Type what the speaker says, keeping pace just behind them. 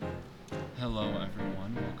Hello,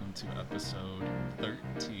 everyone. Welcome to episode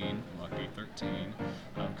 13, lucky 13,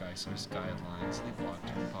 of Geisler's Guidelines, the Block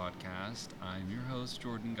Talk podcast. I'm your host,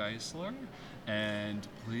 Jordan Geisler, and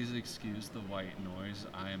please excuse the white noise.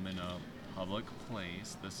 I am in a public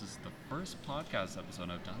place. This is the first podcast episode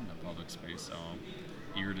I've done in a public space, so I'm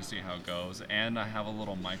eager to see how it goes. And I have a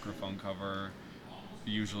little microphone cover,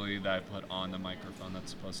 usually that I put on the microphone that's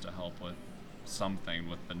supposed to help with something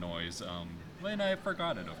with the noise. And I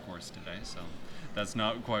forgot it, of course, today, so that's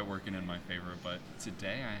not quite working in my favor. But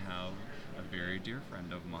today I have a very dear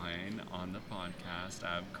friend of mine on the podcast.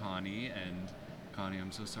 I have Connie, and Connie,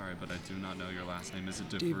 I'm so sorry, but I do not know your last name. Is it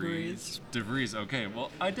DeVries? DeVries, okay.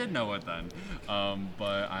 Well, I did know it then.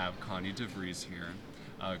 But I have Connie DeVries here.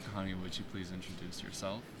 Connie, would you please introduce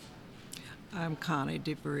yourself? I'm Connie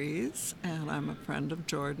DeVries, and I'm a friend of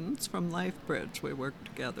Jordan's from LifeBridge. We work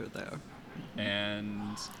together there.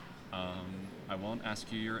 And I won't ask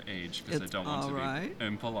you your age because I don't want to right. be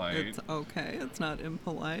impolite. It's okay. It's not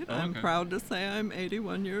impolite. Oh, I'm okay. proud to say I'm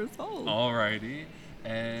 81 years old. Alrighty.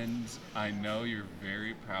 And I know you're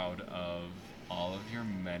very proud of all of your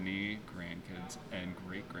many grandkids and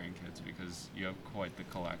great-grandkids because you have quite the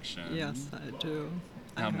collection. Yes, I do.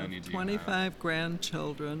 How I have many do you 25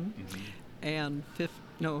 grandchildren Mm-hmm. and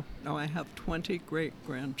I have 20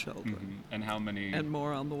 great-grandchildren. Mm-hmm. And how many... And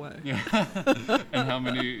more on the way. Yeah. And how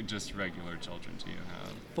many just regular children do you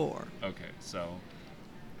have? 4. Okay, so...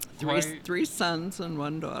 Three sons and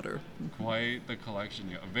 1 daughter. Quite the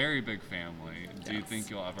collection. A very big family. Do you Yes. think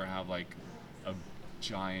you'll ever have like a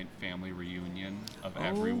giant family reunion of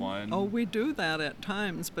everyone? Oh, we do that at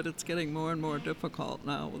times, but it's getting more and more difficult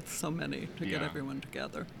now with so many to get Yeah. everyone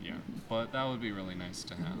together. Yeah, but that would be really nice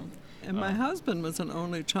to have. And my husband was an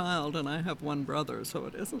only child, and I have 1 brother, so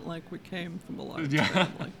it isn't like we came from a large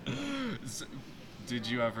family. So, did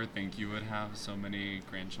you ever think you would have so many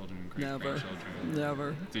grandchildren and great-grandchildren?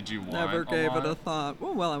 Never. Did you want Never gave lot? it a thought.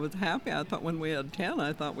 Well, I was happy. I thought when we had 10,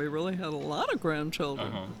 I thought we really had a lot of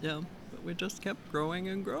grandchildren. Uh-huh. Yeah, but we just kept growing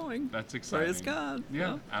and growing. That's exciting. Praise God.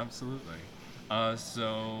 Yeah, absolutely.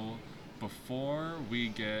 So before we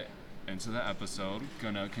get into the episode,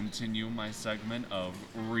 gonna continue my segment of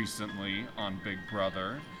recently on Big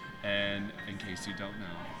Brother. And in case you don't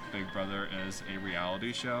know, Big Brother is a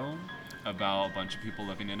reality show about a bunch of people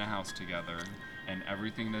living in a house together, and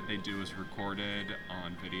everything that they do is recorded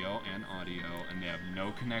on video and audio, and they have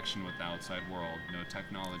no connection with the outside world, no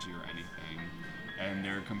technology or anything. And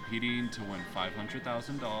they're competing to win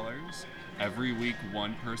 $500,000. Every week,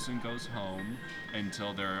 1 person goes home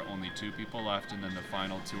until there are only 2 people left, and then the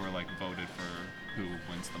final 2 are like voted for who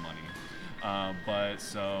wins the money.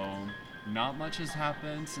 Not much has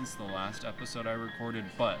happened since the last episode I recorded,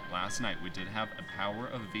 but last night we did have a Power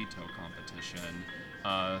of Veto competition.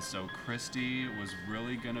 So Christy was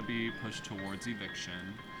really going to be pushed towards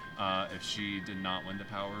eviction if she did not win the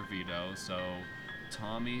Power of Veto. So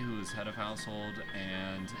Tommy, who is head of household,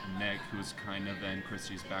 and Nick, who's kind of in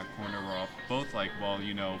Christy's back corner, were all both like, well,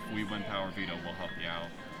 if we win Power Veto, we'll help you out.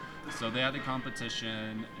 So they had the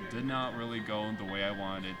competition. Did not really go the way I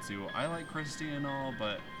wanted it to. I like Christy and all,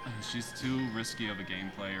 but she's too risky of a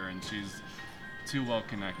game player, and she's too well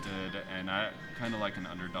connected, and I kind of like an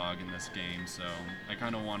underdog in this game, so I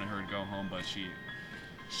kind of wanted her to go home, but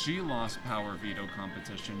she lost Power Veto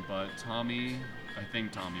competition, but I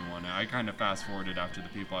think Tommy won it. I kind of fast forwarded after the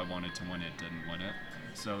people I wanted to win it didn't win it.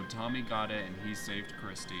 So Tommy got it, and he saved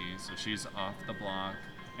Christy, so she's off the block.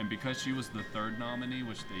 And because she was the 3rd nominee,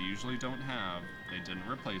 which they usually don't have, they didn't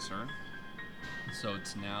replace her. So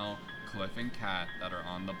it's now Cliff and Kat that are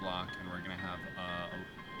on the block, and we're going to have a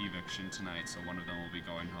eviction tonight, so one of them will be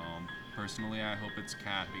going home. Personally, I hope it's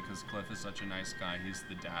Kat because Cliff is such a nice guy. He's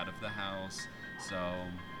the dad of the house. So,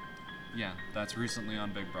 yeah, that's recently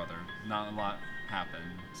on Big Brother. Not a lot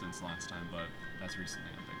happened since last time, but that's recently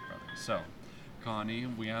on Big Brother. So, Connie,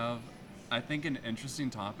 we have, I think, an interesting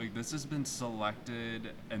topic. This has been selected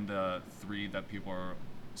in the 3 that people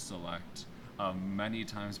select many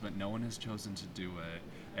times, but no one has chosen to do it.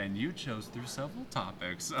 And you chose through several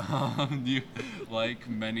topics, you, like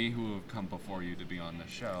many who have come before you to be on the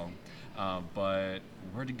show. But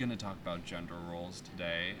we're going to talk about gender roles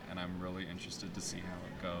today, and I'm really interested to see how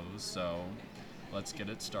it goes. So let's get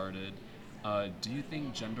it started. Do you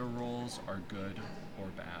think gender roles are good or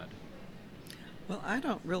bad? Well, I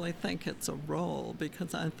don't really think it's a role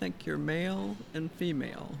because I think you're male and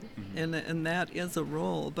female, and that is a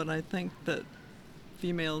role, but I think that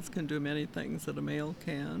females can do many things that a male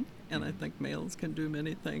can, and I think males can do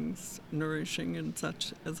many things nourishing and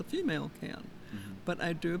such as a female can. But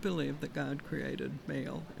I do believe that God created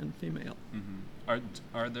male and female.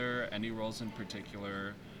 Are there any roles in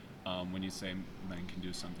particular When you say men can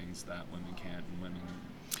do some things that women can't, and women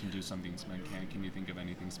can do some things men can't, can you think of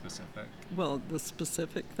anything specific? Well, the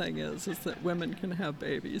specific thing is that women can have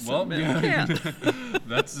babies Well, and men can't.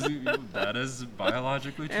 that is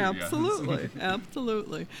biologically true. Absolutely, Yes.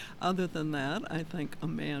 absolutely. Other than that, I think a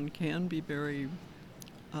man can be very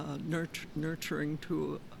nurturing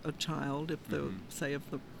to a child if there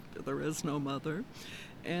is no mother,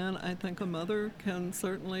 and I think a mother can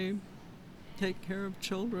certainly take care of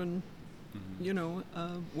children.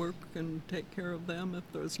 Work and take care of them if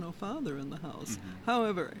there's no father in the house.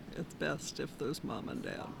 However, it's best if there's mom and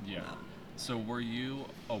dad. Yeah. So were you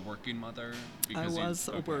a working mother? I was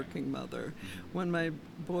a working mother. When my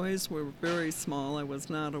boys were very small, I was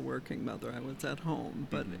not a working mother. I was at home.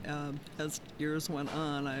 But as years went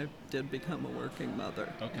on, I did become a working mother.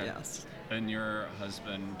 Okay. Yes. And your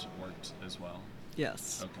husband worked as well?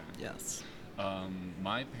 Yes. Okay. Yes. So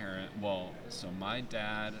my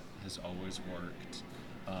dad has always worked.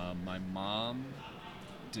 My mom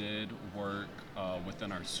did work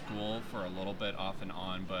within our school for a little bit off and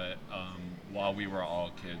on, but while we were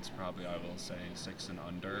all kids, probably I will say 6 and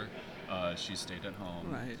under, she stayed at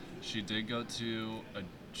home. Right. She did go to a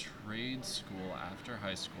trade school after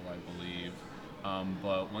high school, I believe,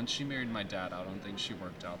 but once she married my dad, I don't think she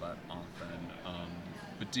worked out that often.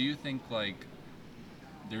 But do you think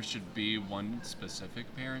there should be one specific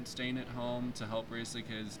parent staying at home to help raise the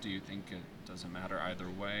kids? Do you think it doesn't matter either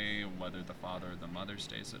way, whether the father or the mother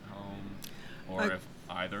stays at home? Or if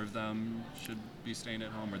either of them should be staying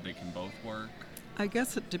at home, or they can both work? I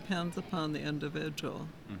guess it depends upon the individual.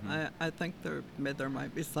 I think there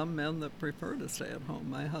might be some men that prefer to stay at home.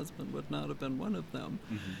 My husband would not have been one of them.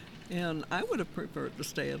 And I would have preferred to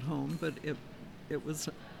stay at home, but it was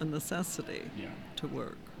a necessity to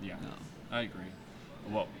work. Yeah, I agree.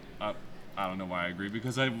 Well, I don't know why I agree,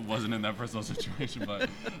 because I wasn't in that personal situation, but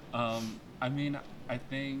I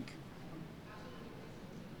think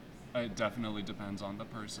it definitely depends on the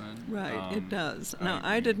person. Right, it does. Now,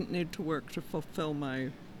 I didn't need to work to fulfill my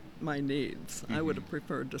needs. I would have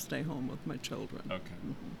preferred to stay home with my children. Okay.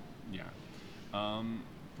 Yeah.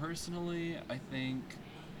 Personally, I think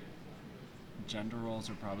gender roles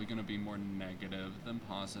are probably going to be more negative than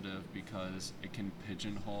positive, because it can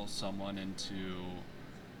pigeonhole someone into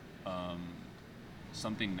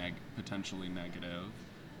something potentially negative,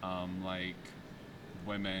 like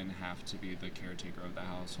women have to be the caretaker of the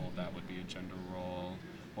household. That would be a gender role.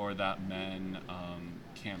 Or that men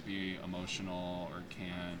can't be emotional or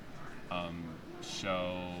can't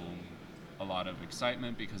show a lot of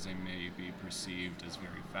excitement because they may be perceived as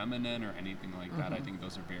very feminine or anything like that. I think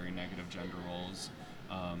those are very negative gender roles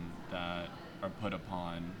that are put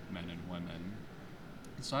upon men and women.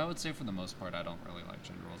 So I would say for the most part, I don't really like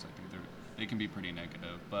gender roles. I think they can be pretty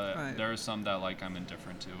negative, but there are some that I'm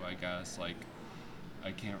indifferent to, I guess.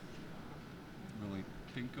 I can't really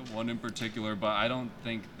think of one in particular, but I don't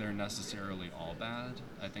think they're necessarily all bad.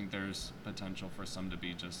 I think there's potential for some to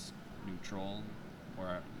be just neutral,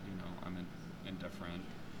 or I'm indifferent.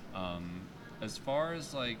 As far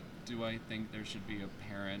as do I think there should be a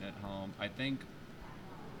parent at home? I think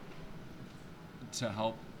to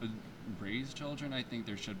help raise children, I think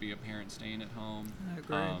there should be a parent staying at home. I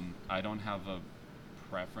agree. I don't have a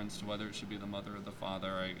preference to whether it should be the mother or the father.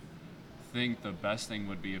 I think the best thing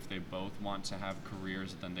would be if they both want to have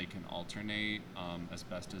careers, then they can alternate as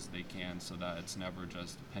best as they can, so that it's never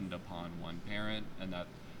just pinned upon one parent, and that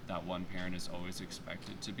one parent is always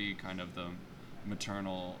expected to be kind of the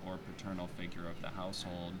maternal or paternal figure of the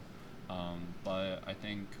household. But I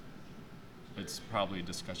think it's probably a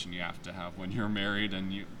discussion you have to have when you're married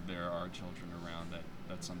and there are children around,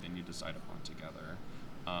 that's something you decide upon together.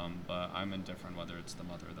 But I'm indifferent whether it's the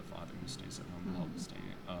mother or the father who stays at home to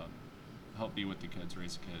help be with the kids,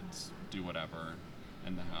 raise kids, do whatever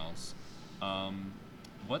in the house.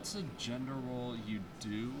 What's a gender role you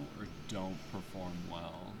do or don't perform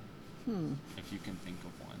well, if you can think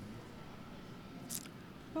of one?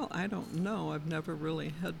 Well, I don't know. I've never really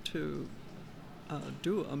had to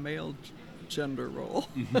do a male gender role.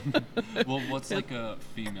 Well, what's a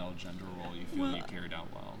female gender role you feel you carried out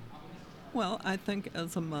well? Well, I think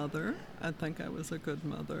as a mother, I think I was a good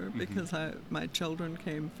mother because my children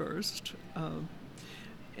came first,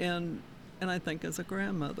 and I think as a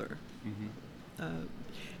grandmother, and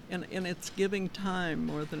it's giving time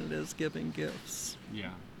more than it is giving gifts.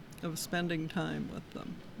 Yeah. Of spending time with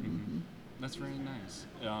them. That's very nice.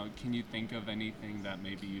 Can you think of anything that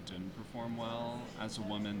maybe you didn't perform well as a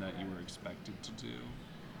woman that you were expected to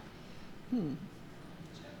do?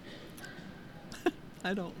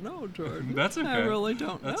 I don't know, Jordan. That's okay. I really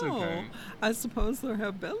don't know. That's okay. I suppose there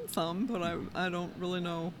have been some, but I don't really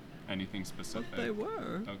know anything But specific? they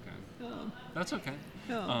were. Okay. Yeah. That's okay.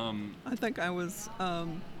 Yeah. I think I was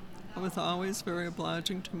always very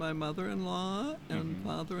obliging to my mother-in-law and Mhm.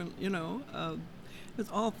 father, and it's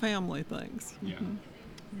all family things. Yeah. Mhm.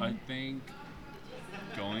 I think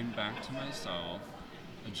going back to myself,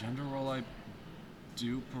 a gender role I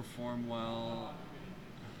do perform well.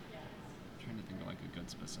 I'm trying to think of like a good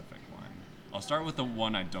specific one. I'll start with the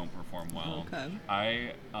one I don't perform well. Okay.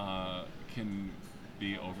 I can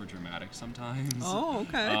be over dramatic sometimes. Oh,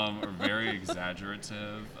 okay. Or very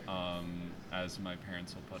exaggerative, as my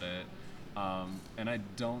parents will put it. And I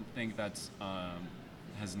don't think that's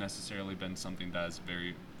has necessarily been something that is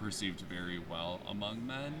very perceived very well among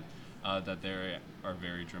men. That they are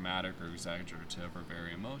very dramatic or exaggerative or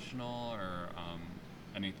very emotional or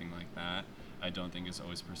anything like that. I don't think it's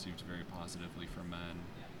always perceived very positively for men.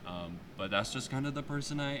 But that's just kind of the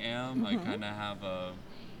person I am. I kind of have a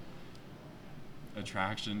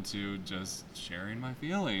attraction to just sharing my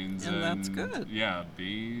feelings And that's good. yeah,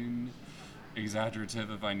 being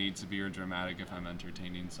exaggerative if I need to be or dramatic if I'm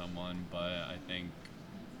entertaining someone. But I think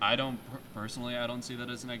I don't personally I don't see that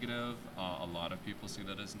as negative. A lot of people see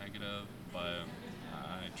that as negative, but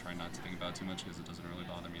I try not to think about it too much because it doesn't really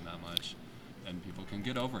bother me that much, and people can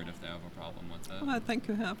get over it if they have a problem with it. Well, I think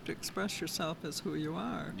you have to express yourself as who you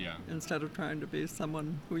are. Yeah. Instead of trying to be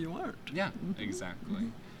someone who you aren't. Yeah,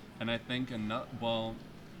 exactly. And I think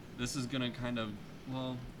this is gonna kind of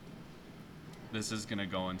this is gonna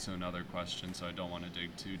go into another question, so I don't want to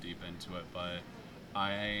dig too deep into it. But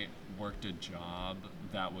I worked a job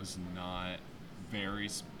that was not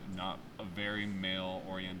a very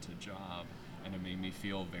male-oriented job, and it made me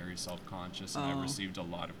feel very self-conscious, and I Oh. received a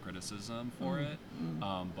lot of criticism for it.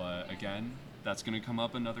 But again, that's going to come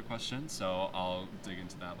up in another question, so I'll dig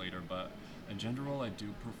into that later. But in general, I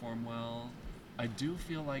do perform well. I do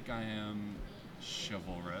feel like I am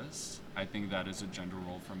chivalrous. I think that is a gender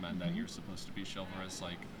role for men that you're supposed to be chivalrous,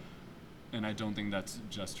 and I don't think that's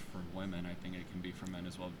just for women. I think it can be for men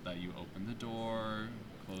as well, that you open the door,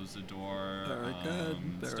 close the door, Very good,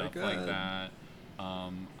 very stuff like good. that.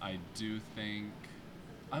 I do think,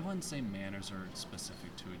 I wouldn't say manners are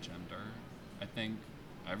specific to a gender. I think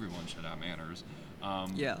everyone should have manners.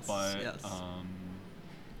 Yes, But, yes.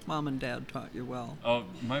 Mom and Dad taught you well. oh,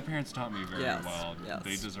 my parents taught me very Yes, well. yes.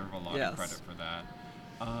 They deserve a lot Yes. of credit for that.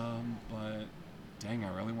 But dang,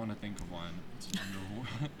 I really want to think of one.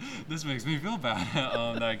 This makes me feel bad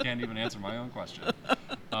that I can't even answer my own question.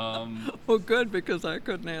 Well, good, because I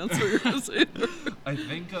couldn't answer yours either. I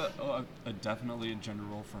think definitely a gender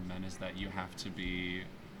role for men is that you have to be,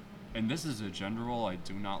 and this is a gender role I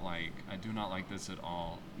do not like. I do not like this at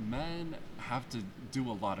all. Men have to do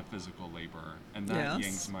a lot of physical labor, and that Yes.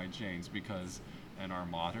 yanks my chains, because in our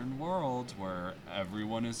modern world where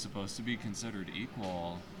everyone is supposed to be considered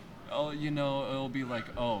equal, it'll be like,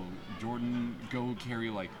 oh, Jordan, go carry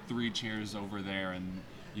like 3 chairs over there, and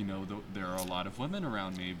there are a lot of women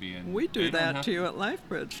around maybe, and We they do don't that have to you at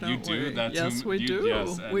LifeBridge, don't you we? do that Yes, to we you, do.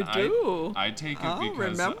 yes, and We do. I take it I'll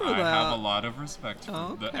because remember I have that. a lot of respect for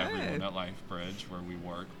Okay. everyone at LifeBridge where we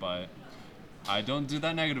work, but I don't do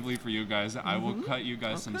that negatively for you guys. I will cut you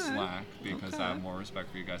guys some Okay. slack because I have more respect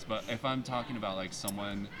for you guys. But if I'm talking about like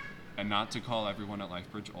someone, and not to call everyone at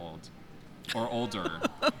LifeBridge old or older,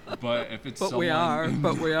 but if it's But someone, we are.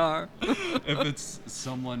 But we are. if it's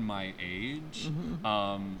someone my age,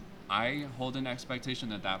 I hold an expectation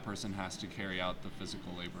that that person has to carry out the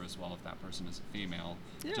physical labor as well if that person is a female.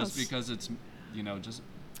 Yes. Just because it's, just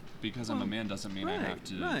because I'm a Well, man doesn't mean I right, have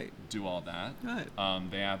to right. do all that. Right.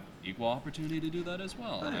 They have equal opportunity to do that as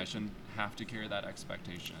well, and I Right. shouldn't have to carry that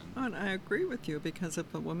expectation. And I agree with you, because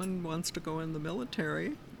if a woman wants to go in the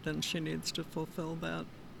military, then she needs to fulfill that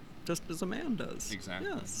just as a man does. Exactly,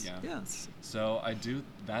 Yes. yeah. Yes. So I do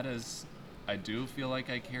feel like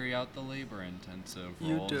I carry out the labor-intensive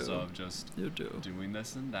You roles do. of just You do. doing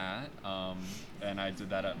this and that. And I did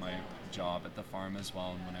that at my job at the farm as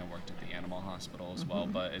well, and when I worked at the animal hospital as well.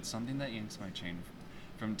 But it's something that yanks my chain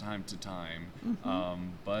from time to time.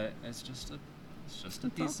 But it's just a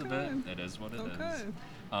piece of it. okay. It is what it is.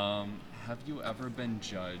 Okay. Have you ever been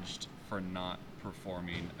judged for not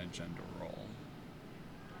performing a gender role,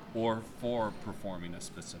 or for performing a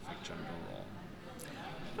specific gender role?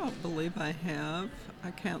 I don't believe I have.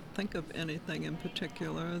 I can't think of anything in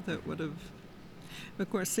particular that would have. Of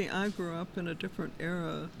course, see, I grew up in a different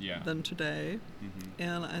era Yeah. than today, Mhm.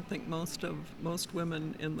 and I think most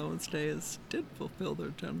women in those days did fulfill their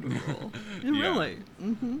gender role. Yeah. Really.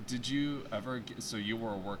 Mm-hmm. Did you ever so you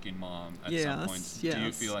were a working mom at some Yes, point. Do you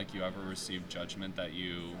yes. feel like you ever received judgment that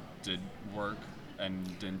you did work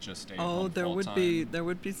and didn't just stay at Oh, home there full would time?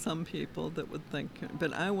 be some people that would think,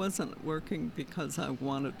 but I wasn't working because I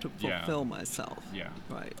wanted to Yeah. fulfill myself. Yeah.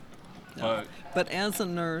 Right. Yeah. But But as a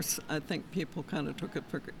nurse, I think people kind of took it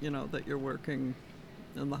for, that you're working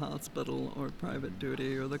in the hospital or private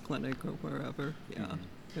duty or the clinic or wherever. Yeah.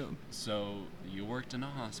 Yeah. so you worked in a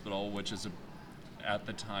hospital, which is at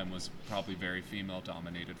the time was probably very female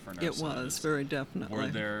dominated for It nurses. was very definitely. Were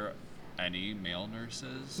there any male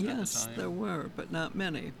nurses Yes, at the time? there were, but not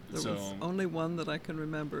many. There was So- only one that I can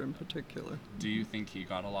remember in particular. Do you think he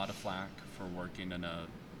got a lot of flack for working in a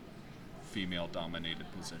female dominated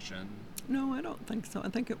position? No, I don't think so. I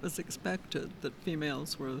think it was expected that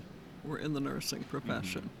females were in the nursing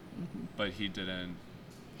profession. But he didn't.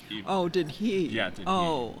 Oh, did he? Yeah, did he?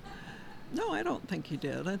 Oh, no, I don't think he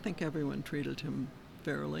did. I think everyone treated him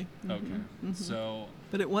fairly. Okay. So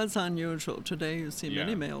But it was unusual. Today you see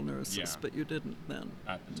many Yeah. male nurses, Yeah. but you didn't then.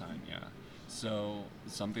 at the time, yeah. So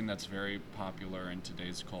something that's very popular in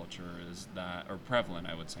today's culture is that, or prevalent,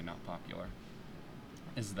 I would say, not popular,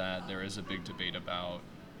 is that there is a big debate about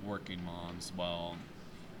working moms. Well,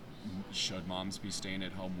 should moms be staying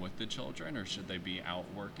at home with the children, or should they be out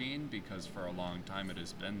working? Because for a long time it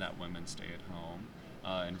has been that women stay at home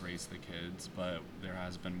and raise the kids, but there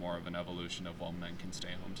has been more of an evolution of, well, men can stay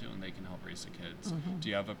home too and they can help raise the kids. Do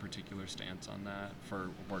you have a particular stance on that for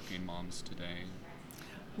working moms today?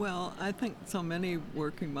 Well, I think so many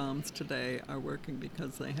working moms today are working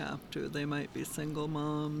because they have to. They might be single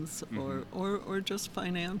moms or just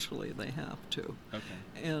financially they have to.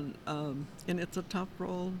 Okay. And it's a tough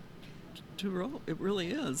role to roll. It really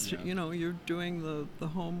is. Yeah. You know, you're doing the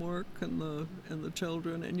homework and the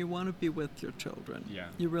children, and you want to be with your children. Yeah.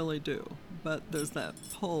 You really do. But there's that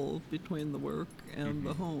pull between the work and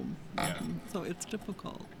the home. Yeah. So it's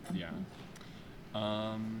difficult. Yeah.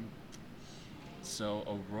 So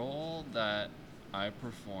a role that I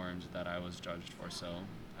performed that I was judged for, so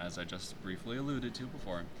as I just briefly alluded to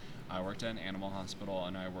before, I worked at an animal hospital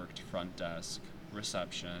and I worked front desk,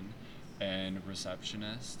 reception, and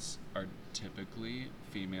receptionists are typically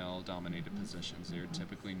female dominated positions. They're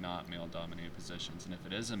typically not male dominated positions. And if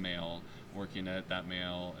it is a male working it, that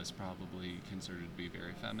male is probably considered to be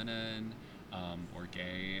very feminine or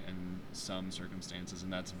gay in some circumstances.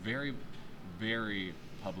 And that's very, very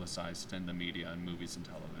publicized in the media and movies and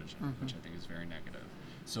television, which I think is very negative.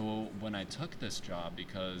 So when I took this job,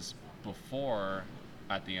 because before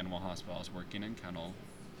at the animal hospital I was working in kennel,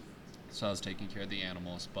 so I was taking care of the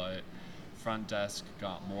animals, but front desk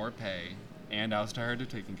got more pay and I was tired of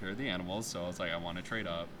taking care of the animals, so I was like, I want to trade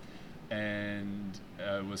up. And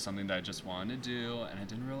it was something that I just wanted to do, and I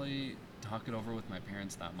didn't really talk it over with my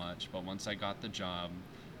parents that much, but once I got the job,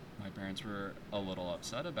 my parents were a little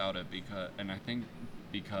upset about it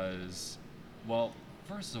because, well,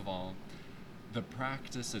 first of all, the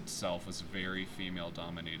practice itself was very female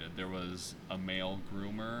dominated. There was a male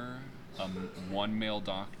groomer, one male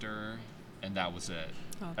doctor, and that was it.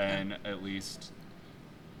 Okay. And at least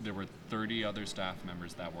there were 30 other staff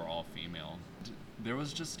members that were all female. There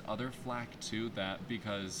was just other flack too, that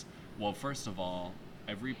because, well, first of all,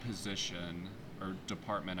 every position or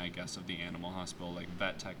department, I guess, of the animal hospital, like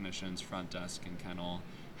vet technicians, front desk, and kennel,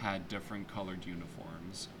 had different colored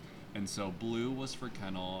uniforms. And so blue was for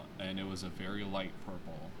kennel, and it was a very light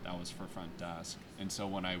purple that was for front desk. And so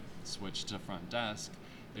when I switched to front desk,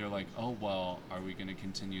 they were like, oh, well, are we going to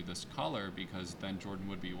continue this color? Because then Jordan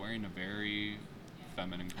would be wearing a very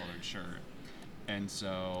feminine colored shirt. And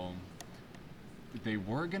so they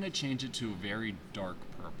were going to change it to a very dark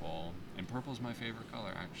purple. And purple's my favorite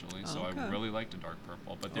color, actually. So Okay. I really liked a dark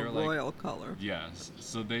purple. But they A were like, royal color. yes.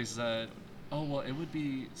 So they said, oh, well, it would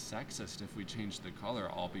be sexist if we changed the color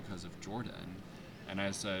all because of Jordan. And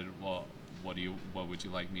I said, well, what would you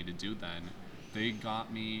like me to do then? They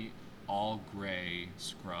got me all gray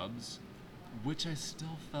scrubs, which I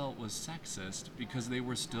still felt was sexist because they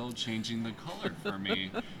were still changing the color for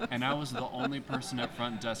me. And I was the only person at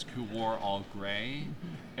front desk who wore all gray.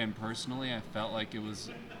 And personally, I felt like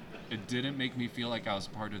it didn't make me feel like I was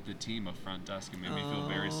part of the team of front desk. It made me feel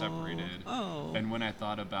very separated. Oh. And when I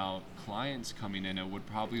thought about clients coming in, it would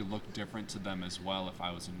probably look different to them as well if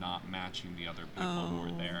I was not matching the other people who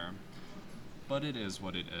were there. But it is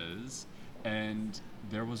what it is. And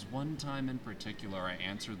there was one time in particular I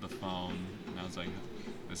answered the phone and I was like,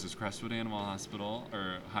 this is Crestwood Animal Hospital,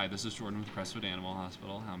 or hi, this is Jordan with Crestwood Animal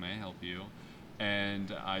Hospital. How may I help you?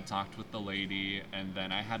 And I talked with the lady, and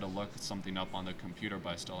then I had to look something up on the computer,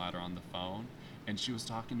 but I still had her on the phone. And she was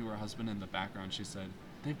talking to her husband in the background. She said,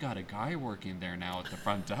 they've got a guy working there now at the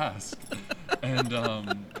front desk. And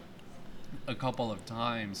a couple of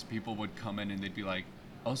times people would come in and they'd be like,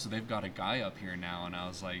 oh, so they've got a guy up here now. And I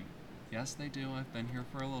was like, yes, they do. I've been here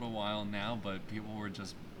for a little while now, but people were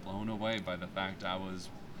just blown away by the fact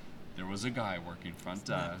there was a guy working front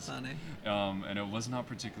Isn't that desk. funny? And it was not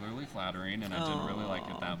particularly flattering, and I didn't really like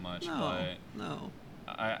it that much, No, but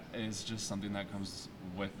no. it's just something that comes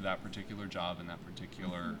with that particular job in that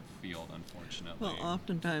particular field, unfortunately. Well,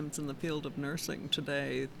 oftentimes in the field of nursing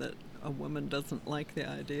today, that a woman doesn't like the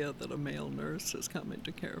idea that a male nurse is coming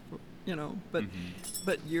to care for, But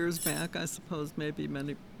but years back, I suppose maybe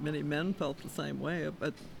many men felt the same way.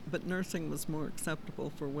 But nursing was more acceptable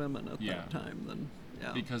for women at Yeah. that time than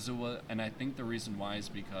Because it was, and I think the reason why is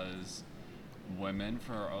because women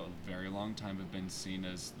for a very long time have been seen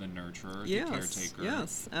as the nurturer, Yes, the caretaker.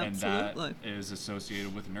 yes, And absolutely. that is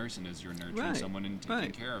associated with nursing, as you're nurturing Right, someone and taking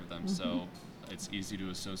right. care of them. So it's easy to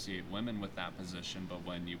associate women with that position, but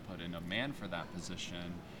when you put in a man for that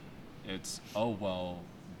position, it's, oh, well,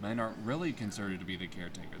 men aren't really considered to be the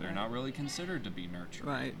caretaker. They're Right. not really considered to be nurturing.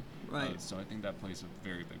 Right, right. So I think that plays a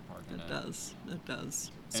very big part in it. It does. It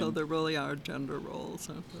does. So And- there really are gender roles,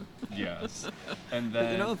 aren't there? Yes. And But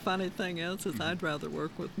then, the funny thing is I'd rather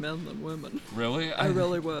work with men than women. really? I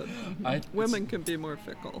really would. I- Women can be more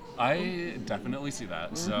fickle. I definitely see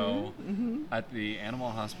that. So at the animal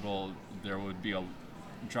hospital, there would be a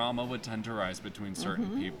drama would tend to rise between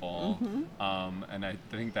certain people, and I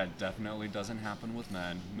think that definitely doesn't happen with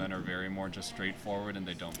men. Men are very more just straightforward, and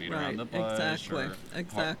they don't beat around Right, the bush. exactly, Or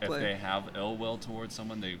exactly. If they have ill will towards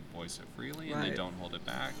someone, they voice it freely and they Right. don't hold it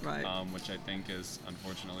back. Right. Which I think is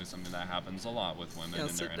unfortunately something that happens a lot with women in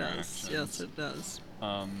Yes, their it interactions. does. Yes, it does.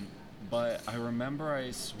 But I remember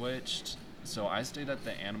I switched, so I stayed at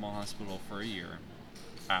the animal hospital for a year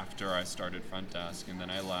after I started front desk, and then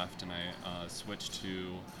I left and I switched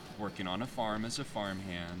to working on a farm as a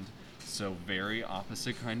farmhand. So very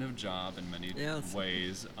opposite kind of job in many Yes.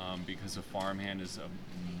 ways, because a farmhand is a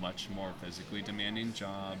much more physically demanding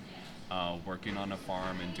job. Working on a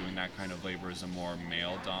farm and doing that kind of labor is a more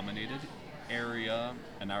male-dominated area,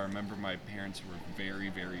 and I remember my parents were very,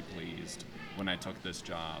 very pleased when I took this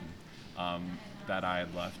job. That I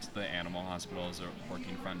had left the animal hospital as a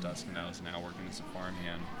working front desk and I was now working as a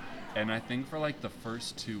farmhand. And I think for like the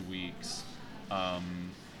first 2 weeks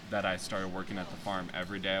that I started working at the farm,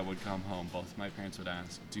 every day I would come home, both my parents would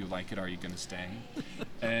ask, do you like it? Are you going to stay?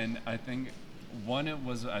 And I think, one, it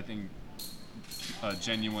was, I think, a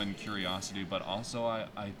genuine curiosity, but also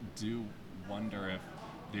I do wonder if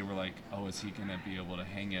they were like, oh, is he going to be able to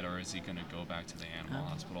hang it, or is he going to go back to the animal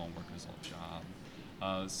hospital and work his old job?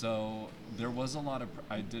 So there was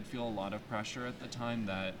I did feel a lot of pressure at the time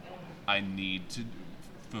that I need to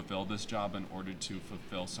fulfill this job in order to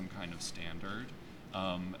fulfill some kind of standard.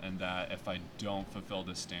 And that if I don't fulfill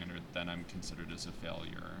this standard, then I'm considered as a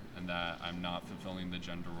failure, and that I'm not fulfilling the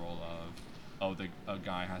gender role of, a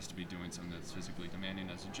guy has to be doing something that's physically demanding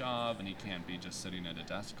as a job, and he can't be just sitting at a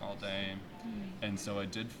desk all day. And so I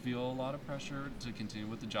did feel a lot of pressure to continue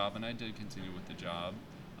with the job, and I did continue with the job.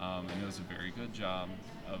 And it was a very good job,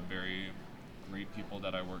 of very great people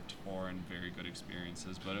that I worked for, and very good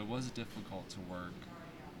experiences. But it was difficult to work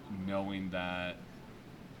knowing that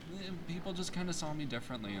people just kind of saw me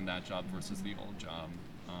differently in that job versus the old job.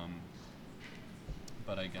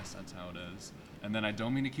 But I guess that's how it is. And then I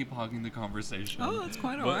don't mean to keep hogging the conversation. Oh, that's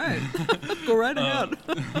quite all but- right. Go right ahead.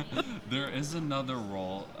 There is another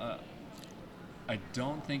role. I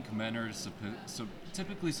don't think men are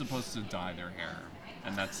typically supposed to dye their hair,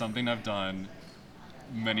 and that's something I've done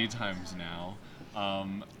many times now.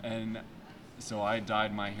 And so I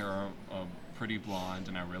dyed my hair pretty blonde,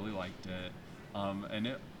 and I really liked it.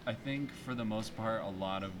 I think for the most part, a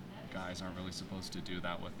lot of guys aren't really supposed to do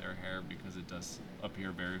that with their hair because it does appear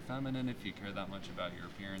very feminine if you care that much about your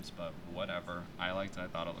appearance, but whatever. I liked it, I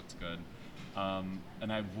thought it looked good. And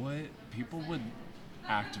people would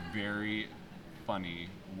act very funny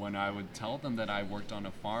when I would tell them that I worked on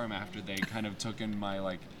a farm after they kind of took in my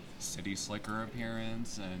like city slicker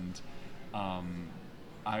appearance, and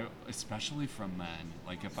especially from men,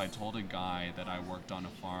 like if I told a guy that I worked on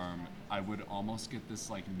a farm, I would almost get this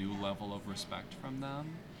like new level of respect from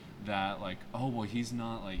them, that like, oh well, he's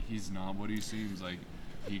not what he seems like,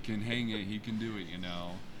 he can hang it, he can do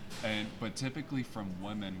it, but typically from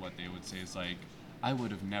women, what they would say is like, I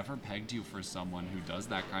would have never pegged you for someone who does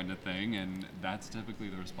that kind of thing, and that's typically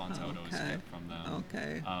the response I would always Okay. get from them.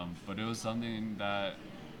 Okay. But it was something that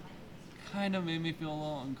kind of made me feel a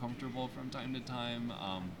little uncomfortable from time to time,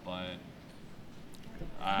 but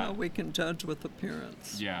How we can judge with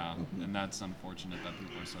appearance. Yeah, and that's unfortunate that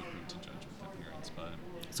people are so quick to judge with appearance. But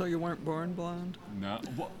So you weren't born blonde? no,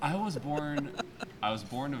 well, I was born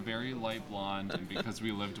a very light blonde, and because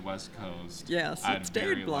we lived West Coast, Yes, I it had stayed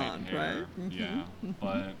very blonde, light hair. right? Yeah,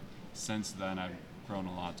 but since then I've grown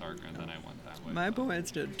a lot darker, and then I went that way. My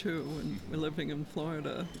boys did too. When we were living in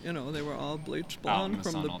Florida, you know, they were all bleached Out in blonde the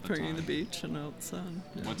from sun the all the bringing the time. beach and out sun.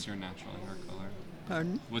 Yeah. What's your natural hair color?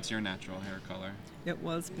 Pardon? What's your natural hair color? It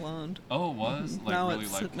was blonde. Oh, it was like now really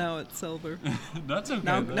it's light. now it's silver. That's okay.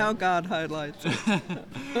 now though. now God highlights it.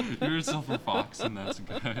 You're a silver fox, and that's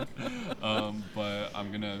good. But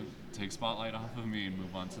I'm gonna take spotlight off of me and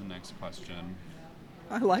move on to the next question.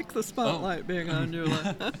 I like the spotlight being on you.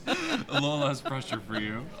 A little less pressure for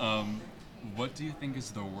you. What do you think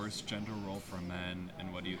is the worst gender role for men,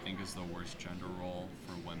 and what do you think is the worst gender role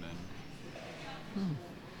for women?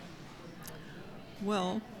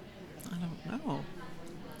 Well, I don't know.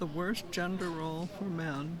 The worst gender role for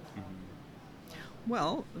men.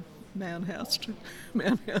 Well, man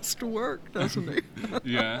has to work, doesn't he?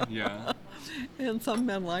 Yeah. And some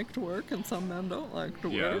men like to work, and some men don't like to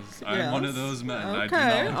work. Yes, I'm one of those men. I do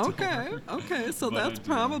Okay, not like to work. okay. So But I that's do.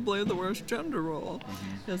 probably the worst gender role,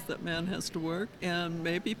 is that man has to work. And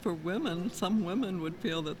maybe for women, some women would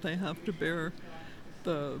feel that they have to bear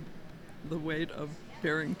the weight of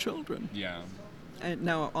bearing children. Yeah. And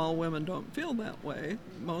now, all women don't feel that way.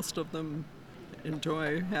 Most of them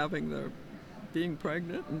enjoy being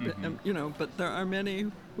pregnant, and you know. But there are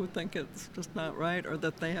many who think it's just not right, or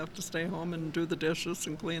that they have to stay home and do the dishes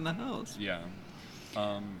and clean the house. Yeah.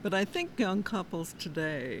 But I think young couples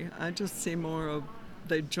today, I just see more of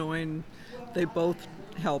they both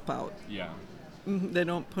help out. Yeah. They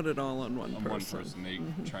don't put it all on one On person. one person, they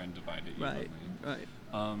try and divide it evenly. Right.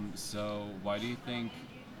 So why do you think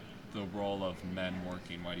the role of men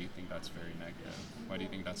working, why do you think that's very negative? Why do you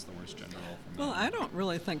think that's the worst gender role for men? Well, I don't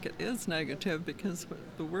really think it is negative, because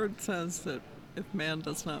the word says that if man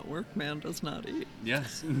does not work, man does not eat.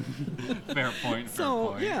 Yes. Fair point.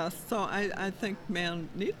 So I think man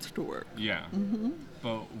needs to work. Yeah.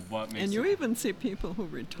 But what makes And you it- even see people who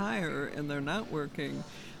retire and they're not working,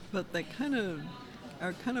 but they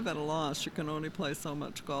are kind of at a loss. You can only play so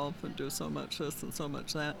much golf and do so much this and so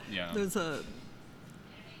much that. Yeah. There's a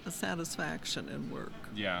satisfaction in work.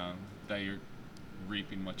 Yeah, that you're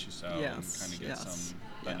reaping what you sow Yes, and kind of get yes, some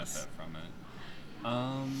yes. benefit from it.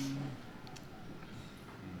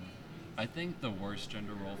 I think the worst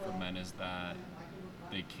gender role for men is that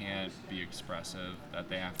they can't be expressive, that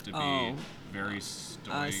they have to be Oh, very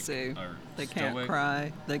stoic. I see. Or They can't stoic.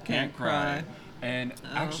 cry. They can't cry. And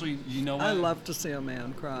actually, you know what? I love to see a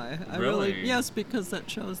man cry. I Really? yes, because that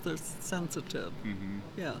shows they're sensitive. Mm-hmm.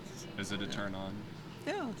 Yes. Is it a turn on?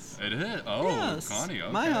 Yes. It is? Oh, Yes. Connie,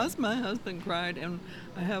 okay. My husband cried, and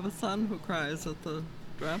I have a son who cries at the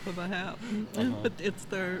drop of a hat. But it's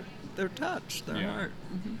their touch, their Yeah. heart.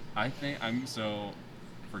 I think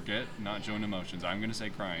forget not showing emotions. I'm going to say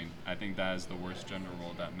crying. I think that is the worst gender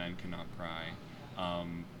role, that men cannot cry.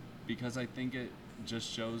 Because I think it just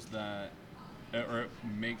shows that, or it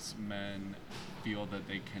makes men feel that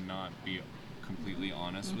they cannot be completely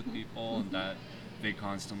honest with people, and that they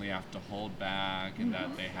constantly have to hold back, and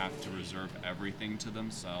that they have to reserve everything to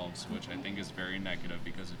themselves, which I think is very negative,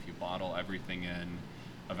 because if you bottle everything in,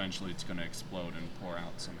 eventually it's going to explode and pour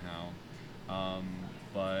out somehow.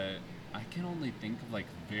 But I can only think of like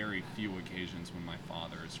very few occasions when my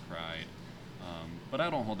father has cried. But I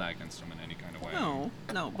don't hold that against him in any kind of way. No.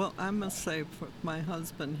 Well, I must say, for my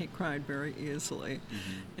husband, he cried very easily.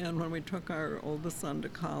 And when we took our oldest son to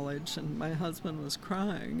college, and my husband was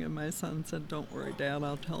crying, and my son said, "Don't worry, Dad,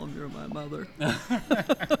 I'll tell him you're my mother."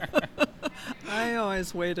 I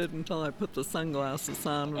always waited until I put the sunglasses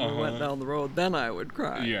on when we went down the road, then I would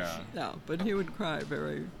cry. Yeah. Yeah, but he would cry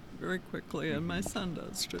very, very quickly, and my son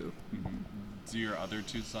does too. Do your other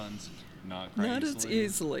two sons not cry Not as easily?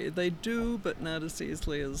 easily. They do, but not as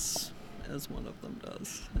easily as one of them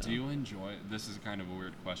does. Do you enjoy, this is kind of a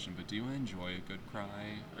weird question, but do you enjoy a good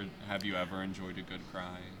cry? Or have you ever enjoyed a good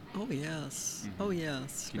cry? Oh, yes. Oh,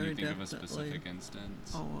 yes. Can very you think definitely. of a specific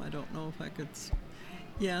instance? Oh, I don't know if I could.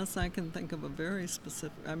 Yes, I can think of a very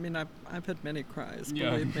specific. I mean, I've had many cries.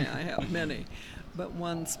 Yeah. Believe me, I have many. But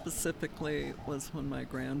one specifically was when my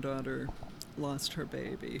granddaughter lost her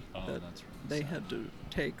baby. Oh, that that's really they sad. had to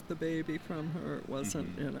take the baby from her. It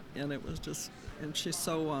wasn't, and it was just, and she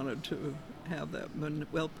so wanted to have that.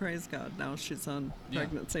 Well, praise God, now she's on Yeah.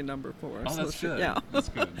 pregnancy number 4. Oh, so that's she, good. Yeah. That's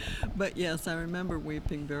good. But yes, I remember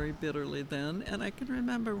weeping very bitterly then, and I can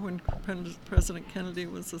remember when President Kennedy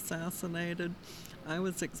was assassinated. I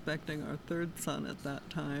was expecting our third son at that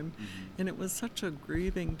time, Mm-hmm. and it was such a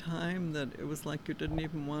grieving time that it was like you didn't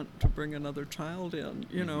even want to bring another child in.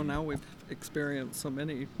 You know, Mhm. now we've experienced so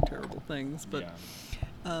many terrible things, but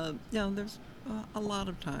yeah, there's a lot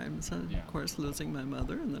of times, and Yeah. of course, losing my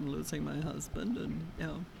mother and then losing my husband, and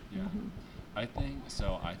yeah. Yeah. I think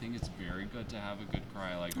so. I think it's very good to have a good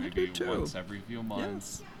cry, like I maybe do too. once every few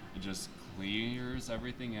months. Yes. It just clears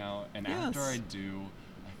everything out. And after I Yes. do,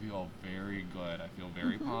 I feel very good. I feel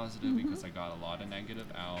very positive because I got a lot of negative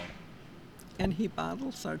out. And he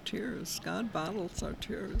bottles our tears. God bottles our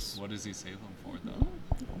tears. What does he save them for, though?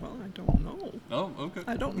 Well, I don't know. Oh, okay.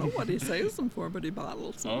 I don't know what he saves them for, but he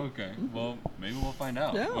bottles them. Oh, okay. Well, maybe we'll find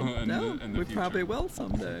out. Yeah, in the we future. probably will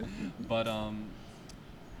someday. But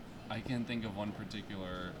I can think of one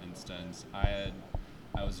particular instance. I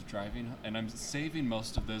was driving, and I'm saving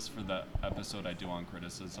most of this for the episode I do on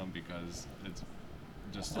criticism because it's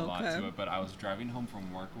just a lot Okay. to it. But I was driving home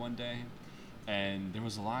from work one day, and there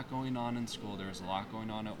was a lot going on in school. There was a lot going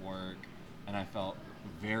on at work, and I felt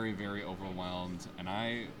very, very overwhelmed. And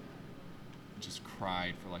I just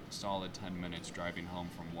cried for like a solid 10 minutes driving home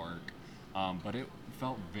from work. But it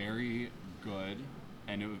felt very good,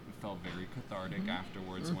 and it felt very cathartic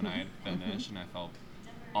afterwards when I had finished, and I felt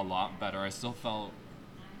a lot better. I still felt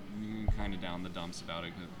kind of down the dumps about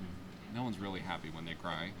it because no one's really happy when they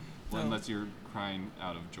cry. Well, No. unless you're crying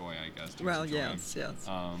out of joy, I guess. tears Well, of joy. yes.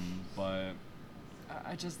 But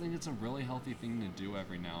I just think it's a really healthy thing to do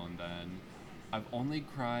every now and then. I've only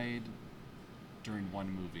cried during one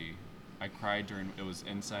movie. I cried during, it was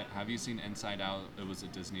Inside, have you seen Inside Out? It was a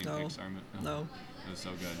Disney and No. Pixar movie. No. It was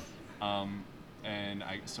so good. And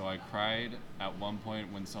I cried at one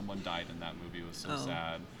point when someone died in that movie. It was so Oh.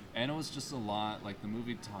 sad. And it was just a lot, like the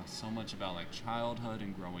movie talks so much about like childhood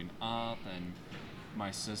and growing up, and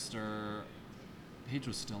my sister, Paige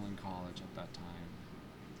was still in college at that time.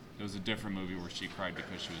 It was a different movie where she cried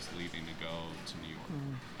because she was leaving to go to New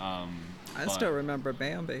York. I but- still remember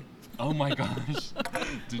Bambi. Oh my gosh!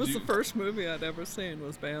 It Did was you? the first movie I'd ever seen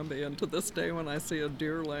was Bambi, and to this day, when I see a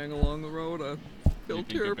deer laying along the road, I feel You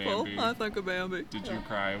think of tearful. Bambi? I think of Bambi. Did you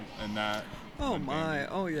cry in that? Oh when my!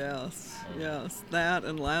 Bambi- Oh yes, Oh. yes. That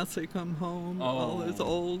and Lassie Come Home. All those Oh.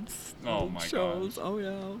 old Oh my shows. gosh. Oh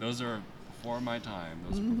yeah. Those are before my time.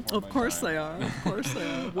 Those are before Of my course time. they are. Of course they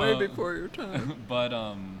are. Way before your time. But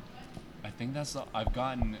I think I've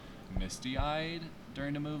gotten misty-eyed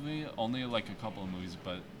during a movie. Only like a couple of movies,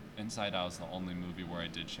 but Inside Out is the only movie where I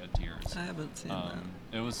did shed tears. I haven't seen that.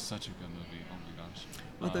 It was such a good movie. Oh my gosh.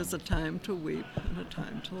 Well, there's a time to weep and a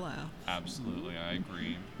time to laugh. Absolutely, I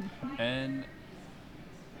agree. And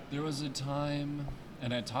there was a time,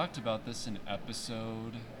 and I talked about this in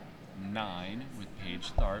episode 9 with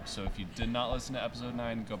Paige Tharp. So if you did not listen to episode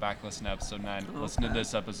 9, go back, listen to episode 9. Listen to Okay.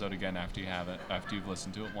 this episode again after you've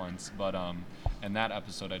listened to it once. But in that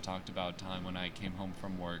episode, I talked about a time when I came home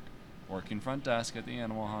from work, working front desk at the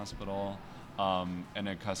animal hospital, and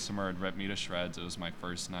a customer had ripped me to shreds. It was my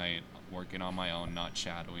first night working on my own, not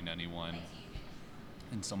shadowing anyone,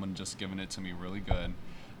 and someone just given it to me really good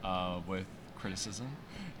with criticism,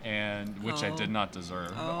 and which I Oh. did not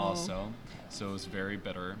deserve Oh. also. So it was very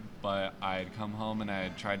bitter. But I had come home and I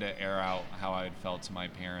had tried to air out how I had felt to my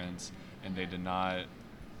parents, and they did not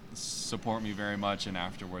support me very much. And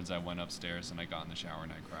afterwards, I went upstairs and I got in the shower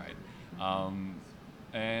and I cried.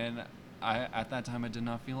 And at that time, I did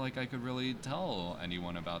not feel like I could really tell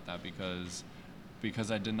anyone about that because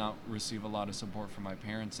I did not receive a lot of support from my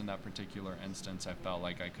parents in that particular instance. I felt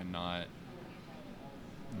like I could not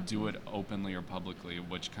do it openly or publicly,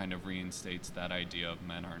 which kind of reinstates that idea of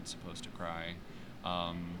men aren't supposed to cry.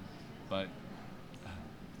 But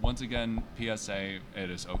once again, PSA, it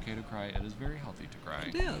is okay to cry. It is very healthy to cry.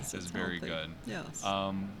 It is. It's It's very healthy. good. Yes.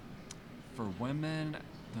 For women,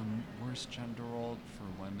 the worst gender role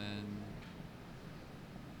for women,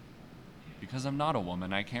 because I'm not a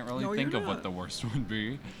woman, I can't really No, think you're of what not. the worst would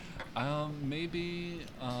be. Maybe,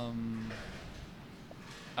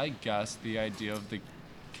 I guess the idea of the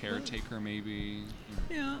caretaker, maybe.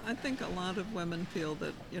 Yeah, I think a lot of women feel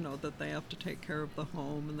that, that they have to take care of the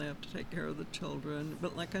home and they have to take care of the children.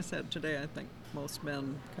 But like I said today, I think most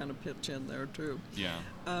men kind of pitch in there too. Yeah.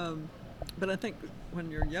 But I think when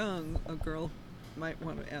you're young, a girl might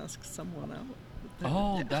want to ask someone out.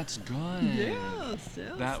 Oh, Yeah. that's good. Yes,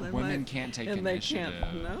 yes. That they women might- can't take and initiative.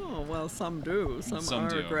 they can't. No, well, some do. Some Some are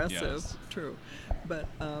do, aggressive. yes. True, but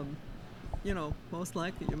most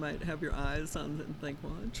likely you might have your eyes on it and think,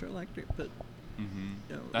 well, I'd sure like to, but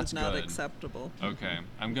That's it's not good. acceptable. Okay,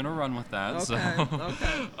 I'm gonna run with that. Okay, So,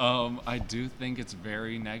 okay. I do think it's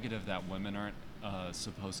very negative that women aren't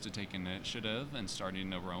supposed to take initiative and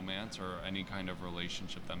starting a romance or any kind of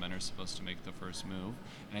relationship, that men are supposed to make the first move.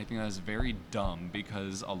 And I think that's very dumb,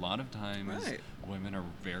 because a lot of times Right. women are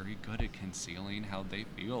very good at concealing how they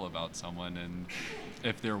feel about someone, and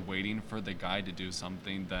if they're waiting for the guy to do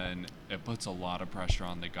something, then it puts a lot of pressure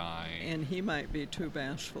on the guy. And he might be too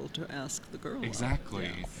bashful to ask the girl out. Exactly.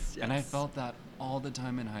 Yes, And I yes. felt that all the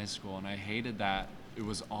time in high school, and I hated that it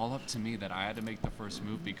was all up to me, that I had to make the first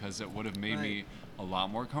move, because it would have made me Right. a lot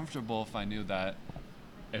more comfortable if I knew that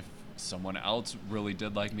if someone else really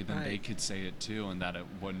did like me, then they Right. could say it too, and that it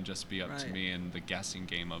wouldn't just be up to Right. me and the guessing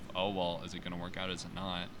game of, oh, well, is it going to work out, is it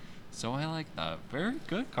not? So I like that. Very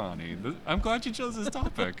good, Connie. I'm glad you chose this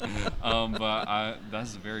topic.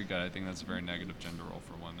 That's very good. I think that's a very negative gender role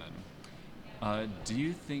for women. Do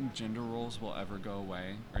you think gender roles will ever go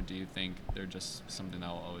away, or do you think they're just something that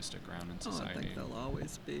will always stick around in Oh, I society? think they'll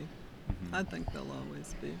always be. Mhm. I think they'll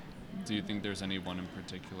always be. Do you think there's any one in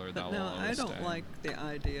particular that But will no, I always don't stay? like the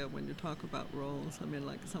idea when you talk about roles. I mean,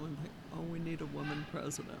 like someone think, oh, we need a woman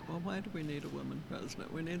president. Well, why do we need a woman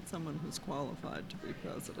president? We need someone who's qualified to be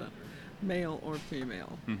president, male or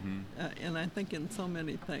female. Mhm. And I think in so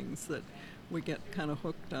many things that we get kind of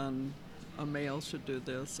hooked on a male should do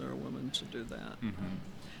this or a woman should do that. Mhm.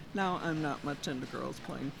 Now, I'm not much into girls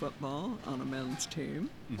playing football on a men's team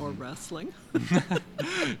or Mhm. wrestling.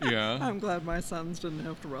 Yeah. I'm glad my sons didn't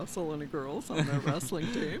have to wrestle any girls on their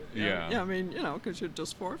wrestling team. Yeah. I mean, because you'd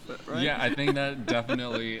just forfeit, right? Yeah, I think that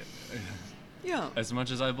definitely, Yeah. as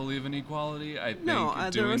much as I believe in equality, I think No, there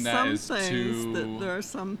are doing that some is things too there are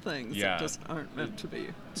some things Yeah. that just aren't meant to be.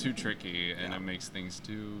 too tricky, and Yeah. it makes things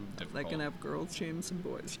too They difficult. can have girls teams and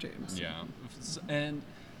boys teams. Yeah, and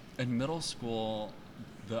in middle school,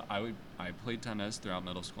 I played tennis throughout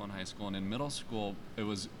middle school and high school, and in middle school it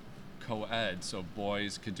was co-ed, so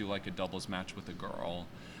boys could do like a doubles match with a girl,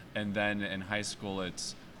 and then in high school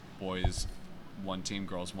it's boys one team,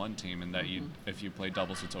 girls one team, and that you if you play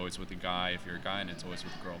doubles it's always with a guy if you're a guy, and it's always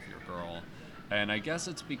with a girl if you're a girl. And I guess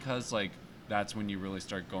it's because like that's when you really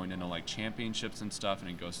start going into like championships and stuff, and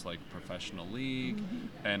it goes to like professional league,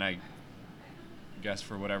 and I guess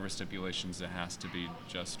for whatever stipulations it has to be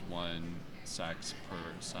just one sex per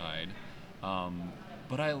side.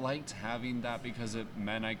 But I liked having that because it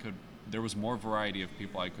meant there was more variety of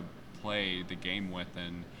people I could play the game with,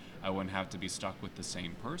 and I wouldn't have to be stuck with the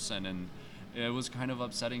same person. And it was kind of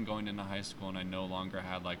upsetting going into high school, and I no longer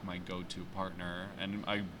had like my go-to partner, and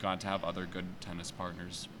I got to have other good tennis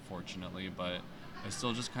partners, fortunately, but it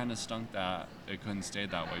still just kind of stunk that it couldn't stay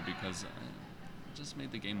that way, because it just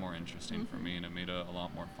made the game more interesting for me, and it made it a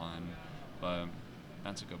lot more fun. But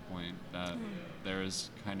that's a good point, that there is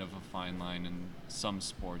kind of a fine line in some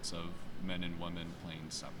sports of men and women playing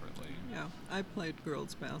separately. Yeah, I played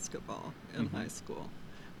girls basketball in high school,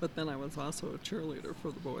 but then I was also a cheerleader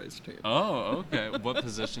for the boys team. Oh, okay. What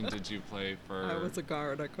position did you play for? I was a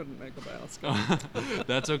guard. I couldn't make a basket.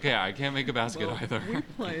 That's okay. I can't make a basket Well, either.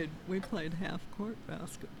 we played half court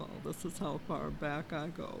basketball. This is how far back I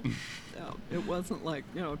go. Yeah, it wasn't like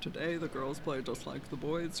today the girls play just like the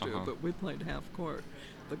boys do, Uh-huh. but we played half court.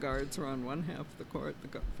 The guards were on one half of the court,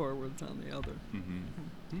 the forwards on the other,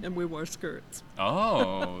 and we wore skirts.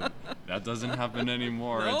 Oh, that doesn't happen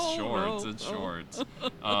anymore. It's No, shorts. no, It's no. shorts.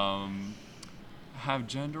 Have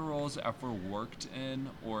gender roles ever worked in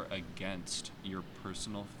or against your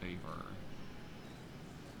personal favor?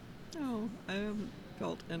 No, I haven't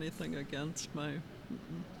felt anything against my.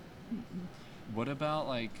 What about,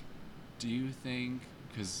 like, do you think,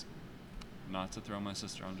 because not to throw my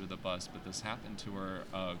sister under the bus, but this happened to her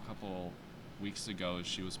a couple weeks ago.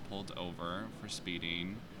 She was pulled over for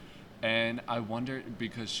speeding, and I wondered,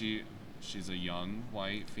 because she's a young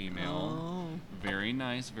white female, very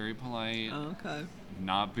nice, very polite, Oh, okay.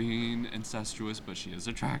 not being incestuous, but she is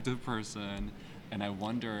an attractive person, and I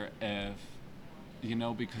wonder if,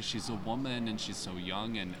 because she's a woman and she's so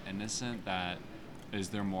young and innocent, that is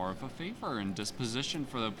there more of a favor and disposition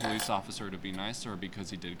for the police officer to be nice to her because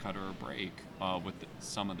he did cut her a break with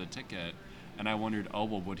some of the ticket? And I wondered, oh,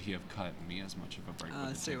 well, would he have cut me as much of a break with I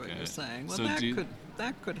the see ticket? what you're saying. Well, So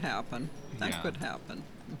that could happen. That Yeah. could happen.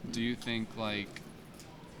 do you think, like,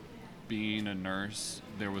 being a nurse,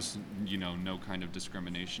 there was, no kind of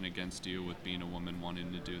discrimination against you with being a woman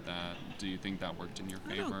wanting to do that? Do you think that worked in your I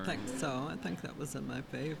favor? don't think so. I think that was in my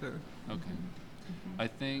favor. Okay. I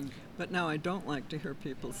think. But now I don't like to hear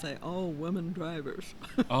people say, "Oh, women drivers."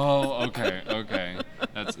 Oh, okay.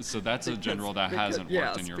 That's a general that hasn't worked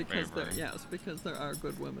yes, in your because favor. Yes, because there are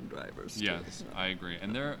good women drivers. Yes, too. I agree.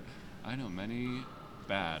 And I know many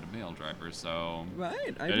bad male driver. So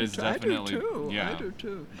Right, it is definitely, I do too. yeah. I do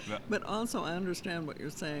too. But also, I understand what you're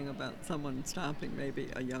saying about someone stopping maybe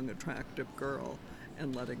a young, attractive girl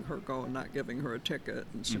and letting her go and not giving her a ticket,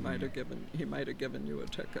 and he might have given you a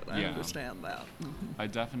ticket. I Yeah. understand that. I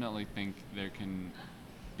definitely think there can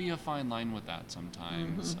be a fine line with that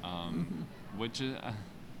sometimes, which is,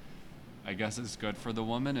 I guess it's good for the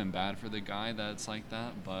woman and bad for the guy that's like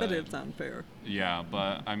that. But it's unfair. Yeah,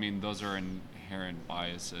 but I mean, those are inherent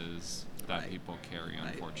biases that Right. people carry,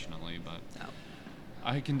 Right. unfortunately. But No.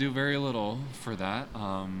 I can do very little for that.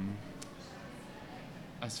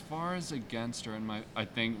 As far as against or I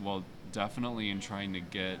think, well, definitely in trying to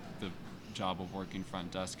get the job of working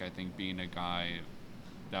front desk, I think being a guy,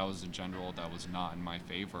 that was a general that was not in my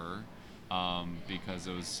favor, because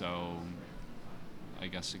it was so, I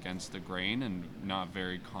guess, against the grain and not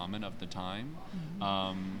very common of the time.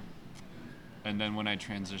 And then when I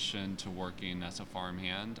transitioned to working as a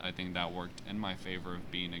farmhand, I think that worked in my favor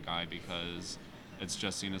of being a guy, because it's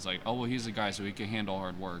just seen as like, oh, well, he's a guy, so he can handle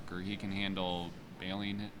hard work, or he can handle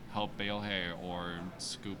help bale hay, or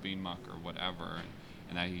scooping muck, or whatever,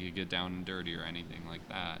 and that he could get down and dirty or anything like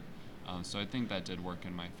that. So I think that did work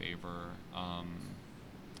in my favor.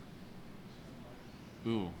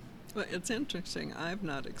 Well, it's interesting. I've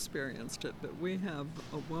not experienced it, but we have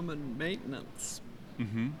a woman maintenance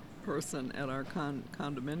person at our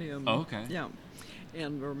condominium. Oh, okay. Yeah.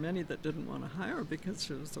 And there were many that didn't want to hire her because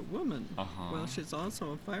she was a woman. Well, she's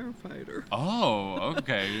also a firefighter. Oh,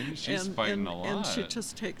 okay. She's fighting a lot. And she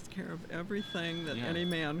just takes care of everything that any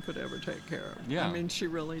man could ever take care of. Yeah. I mean, she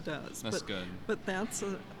really does. That's good. But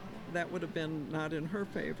that would have been not in her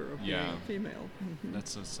favor of being a female.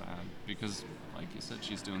 That's so sad, because, like you said,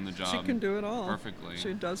 she's doing the job. She can do it all perfectly.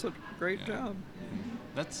 She does a great job.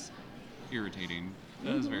 That's irritating.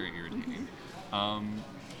 That is very irritating.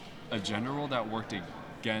 A general that worked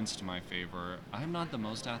against my favor, I'm not the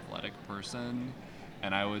most athletic person,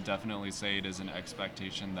 and I would definitely say it is an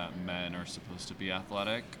expectation that men are supposed to be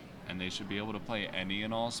athletic, and they should be able to play any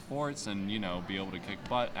and all sports and, be able to kick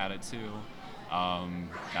butt at it too.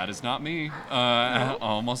 That is not me,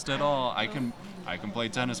 almost at all. I can play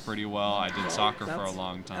tennis pretty well. I did soccer for a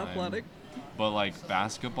long time. Athletic. But like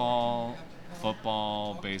basketball,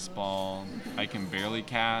 football, baseball, I can barely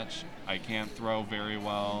catch. I can't throw very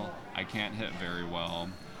well. I can't hit very well.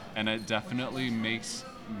 And it definitely makes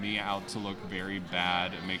me out to look very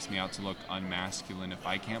bad. It makes me out to look unmasculine if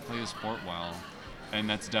I can't play a sport well. And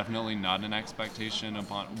that's definitely not an expectation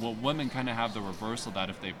upon... Well, women kind of have the reversal that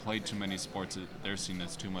if they play too many sports, they're seen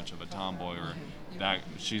as too much of a tomboy, or that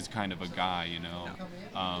she's kind of a guy,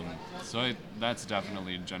 So that's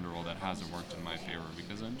definitely a general that hasn't worked in my favor,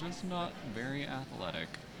 because I'm just not very athletic.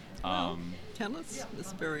 Tennis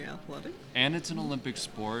is very athletic. And it's an Olympic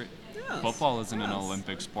sport. Yes, Football isn't an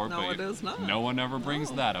Olympic sport, No, but it is not. no one ever brings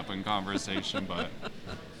that up in conversation, but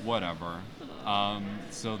whatever.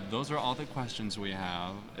 So those are all the questions we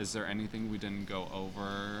have. Is there anything we didn't go over,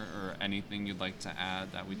 or anything you'd like to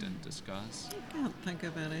add that we didn't discuss? I can't think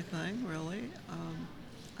of anything, really.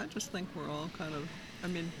 I just think we're all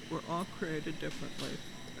we're all created differently.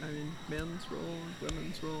 Men's role,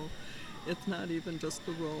 women's role. It's not even just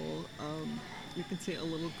the role. You can see a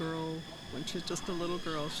little girl, when she's just a little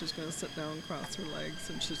girl, she's going to sit down, cross her legs,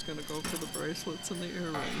 and she's going to go for the bracelets and the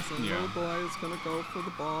earrings. And the little boy is going to go for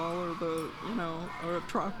the ball, or or a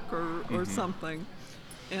truck, or something.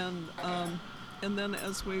 And then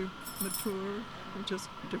as we mature, we're just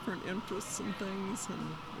different interests and things, and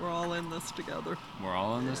we're all in this together. We're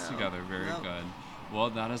all in this together. Very good. Well,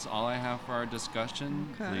 that is all I have for our discussion.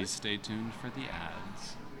 Okay. Please stay tuned for the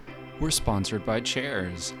ads. We're sponsored by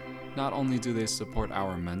Chairs. Not only do they support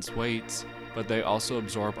our immense weights, but they also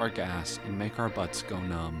absorb our gas and make our butts go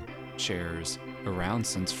numb. Chairs, around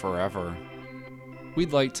since forever.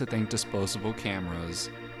 We'd like to thank Disposable Cameras.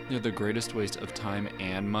 They're the greatest waste of time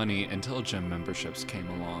and money until gym memberships came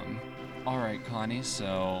along. Alright, Connie,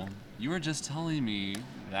 so you were just telling me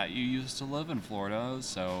that you used to live in Florida,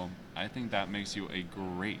 so I think that makes you a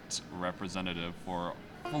great representative for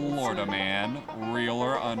Florida Man, real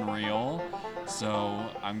or unreal. So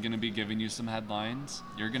I'm going to be giving you some headlines.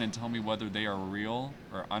 You're going to tell me whether they are real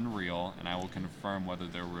or unreal, and I will confirm whether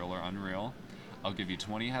they're real or unreal. I'll give you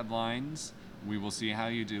 20 headlines. We will see how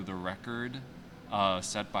you do. The record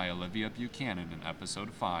set by Olivia Buchanan in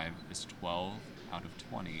episode 5 is 12 out of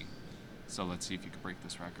 20. So let's see if you can break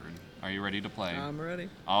this record. Are you ready to play? I'm ready.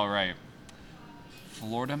 All right.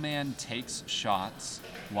 Florida man takes shots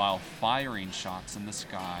while firing shots in the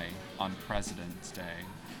sky on President's Day.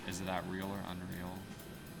 Is that real or unreal?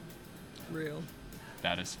 Real.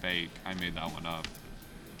 That is fake. I made that one up.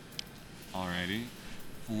 Alrighty.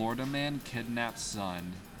 Florida man kidnaps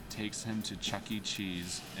son, takes him to Chuck E.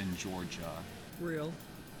 Cheese in Georgia. Real.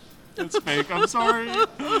 It's fake. I'm sorry.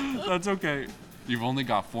 That's okay. You've only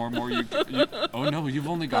got 4 more. Oh no, you've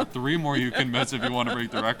only got 3 more you can miss if you want to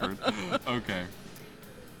break the record. Okay.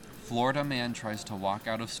 Florida man tries to walk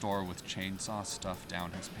out of store with chainsaw stuffed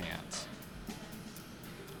down his pants.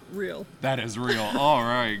 Real. That is real. All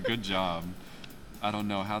right, good job. I don't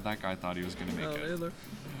know how that guy thought he was gonna make No, it. either.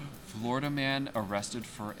 Florida man arrested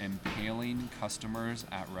for impaling customers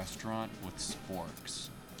at restaurant with sporks.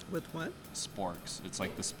 With what? Sporks. It's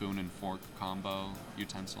like the spoon and fork combo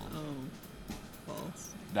utensil. Oh, false.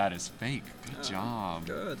 That is fake. Good job.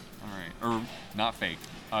 Good. All right. Or not fake.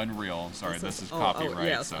 Unreal. Sorry, this is oh, copyright.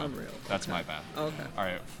 yes, so unreal. That's Okay. my bad. Okay. All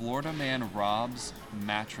right. Florida man robs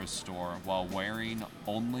mattress store while wearing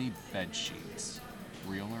only bed sheets.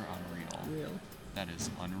 Real or unreal? Real. That is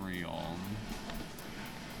unreal.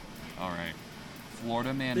 All right.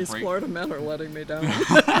 Florida man These Florida men are letting me down.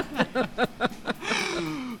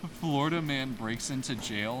 Florida man breaks into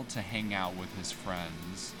jail to hang out with his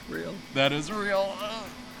friends. Real. That is real.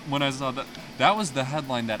 When I saw that, that was the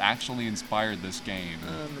headline that actually inspired this game.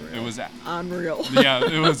 Unreal. It was, Unreal. yeah,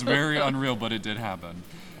 it was very unreal, but it did happen.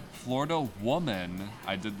 Florida woman,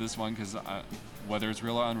 I did this one because whether it's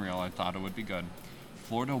real or unreal, I thought it would be good.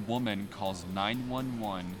 Florida woman calls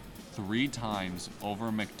 911 3 times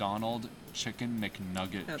over McDonald's chicken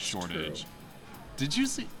McNugget That's shortage. true. Did you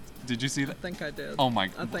see I that? think I did. Oh my.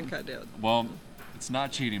 I think I did. Well, it's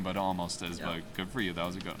not cheating, but it almost is. Yeah. But good for you. That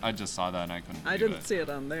was a good. I just saw that and I couldn't. I believe didn't it. see it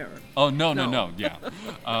on there. Oh no. No. Yeah.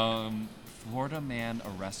 Florida man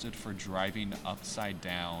arrested for driving upside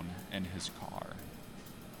down in his car.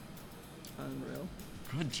 Unreal.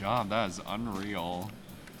 Good job. That is unreal.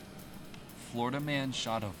 Florida man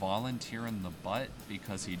shot a volunteer in the butt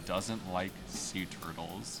because he doesn't like sea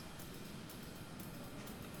turtles.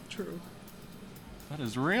 True. That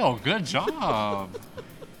is real. Good job.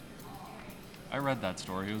 I read that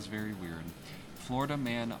story. It was very weird. Florida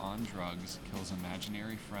man on drugs kills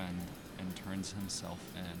imaginary friend and turns himself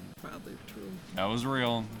in. Probably true. That was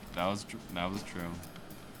real. That was true.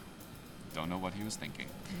 Don't know what he was thinking.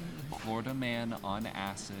 Florida man on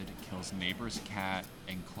acid kills neighbor's cat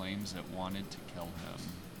and claims it wanted to kill him.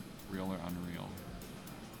 Real or unreal?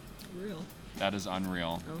 Real. That is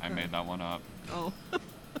unreal. I Okay. made that one up. Oh.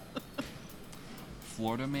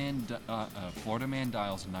 Florida man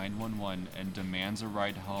dials 911 and demands a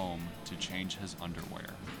ride home to change his underwear.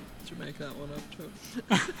 Did you make that one up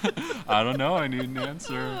too? I don't know. I need an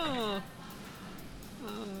answer.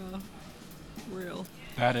 Real.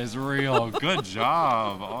 That is real. Good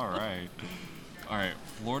job. All right.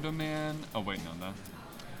 Florida man. Oh wait, no,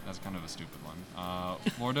 that's kind of a stupid one.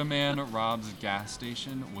 Florida man robs gas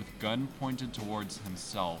station with gun pointed towards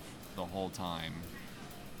himself the whole time.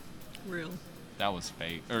 Real. That was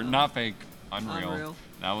fake, or not fake. Unreal. Unreal.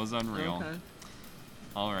 That was unreal. Okay.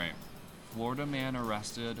 All right. Florida man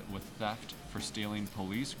arrested with theft for stealing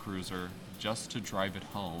police cruiser just to drive it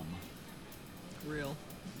home. Real.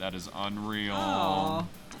 That is unreal. Oh.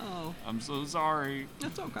 Oh. I'm so sorry.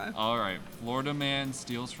 That's okay. All right. Florida man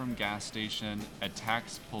steals from gas station,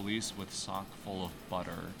 attacks police with sock full of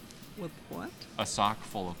butter. With what? A sock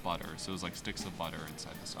full of butter. So it was like sticks of butter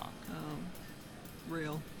inside the sock.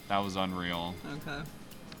 Real. That was unreal. Okay.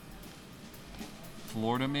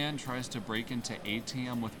 Florida man tries to break into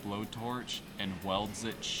ATM with blowtorch and welds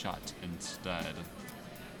it shut instead.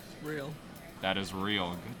 Real. That is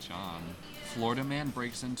real. Good job. Florida man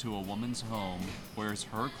breaks into a woman's home, wears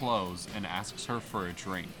her clothes, and asks her for a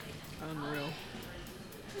drink. Unreal.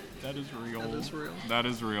 That is real. That is real. That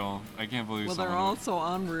is real. I can't believe Well, someone they're would- all so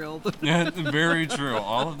unreal. Yeah, very true.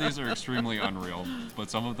 All of these are extremely unreal, but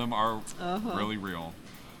some of them are really real.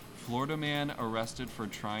 Florida man arrested for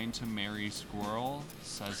trying to marry squirrel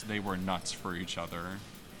says they were nuts for each other.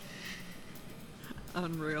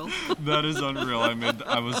 Unreal. That is unreal.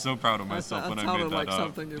 I was so proud of myself when I sounded made that like up.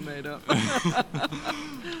 something you made up.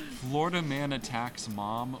 Florida man attacks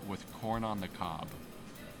mom with corn on the cob.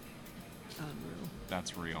 Unreal.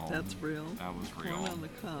 That's real. That's real. That was real. Corn on the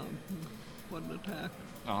cob. What an attack.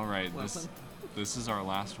 All right, Weapon. this is our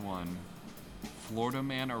last one. Florida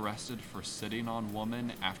man arrested for sitting on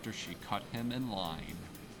woman after she cut him in line.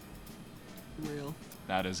 Real.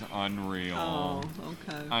 That is unreal. Oh,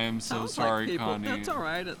 okay. I am so Sounds sorry, like people. Connie. That's all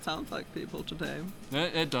right. It sounds like people today.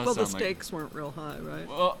 It does Well, the sound like. stakes weren't real high, right?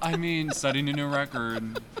 Well, I mean, setting a new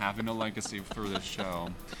record, having a legacy through this show.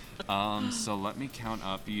 So let me count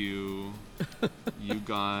up. You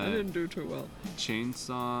got I didn't do too well.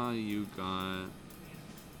 chainsaw. You got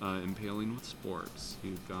impaling with sporks.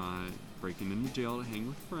 You got breaking into jail to hang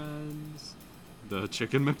with friends. The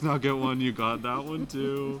Chicken McNugget one, you got that one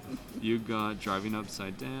too. You got Driving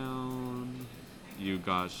Upside Down. You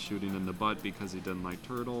got Shooting in the Butt because he didn't like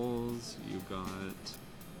turtles. You got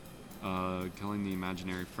Killing the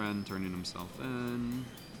Imaginary Friend, Turning Himself In.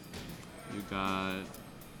 You got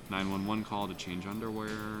 911 Call to Change Underwear.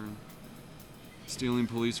 Stealing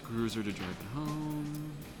Police Cruiser to Drive It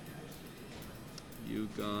Home. You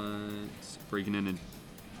got Breaking in an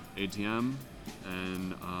ATM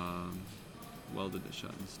and welded it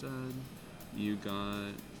shut instead. You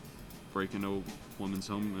got Breaking a Woman's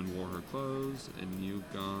Home and Wore Her Clothes. And you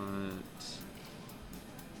got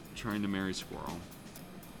Trying to Marry Squirrel.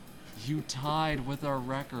 You tied with our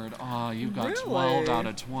record. Oh, you got Really? 12 out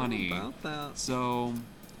of 20. How about that? So,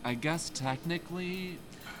 I guess technically,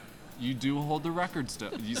 you do hold the record still.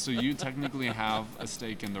 So you technically have a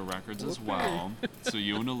stake in the records as well. So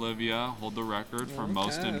you and Olivia hold the record for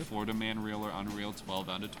most in Okay. Florida Man, real or unreal, 12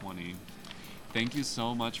 out of 20. Thank you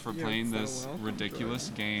so much for You're playing so this welcome, ridiculous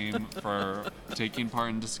game, for taking part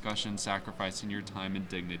in discussion, sacrificing your time and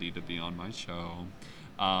dignity to be on my show.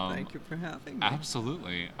 Thank you for having me.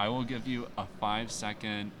 Absolutely. I will give you a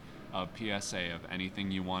 5-second PSA of anything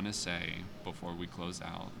you want to say before we close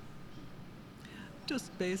out.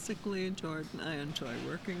 Just basically, Jordan, I enjoy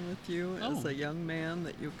working with you as Oh. a young man,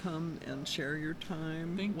 that you come and share your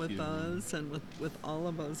time Thank with you. us and with all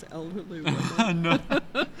of us elderly women.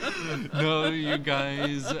 No, you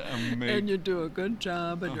guys make... And you do a good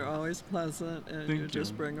job, and you're always pleasant, and Thank you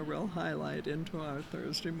just you. bring a real highlight into our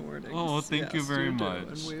Thursday mornings. Oh, well, thank you Yes, very do, much.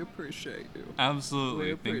 and we appreciate you.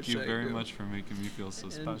 Absolutely. We Thank you appreciate very you. much for making me feel so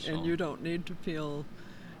special. And you don't need to feel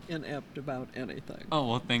inept about anything. Oh,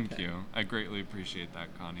 well, thank Okay. you. I greatly appreciate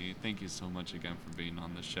that, Connie. Thank you so much again for being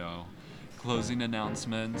on the show. Closing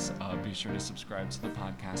announcements. Be sure to subscribe to the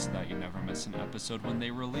podcast so that you never miss an episode when they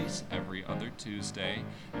release every other Tuesday.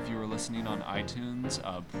 If you are listening on iTunes,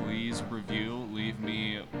 please review. Leave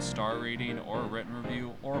me a star rating or a written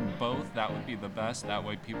review, or both. That would be the best. That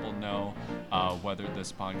way people know whether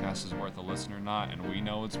this podcast is worth a listen or not, and we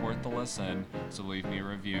know it's worth the listen. So leave me a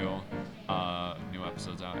review. New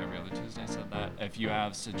episodes out every other Tuesday, said that. If you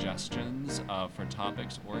have suggestions for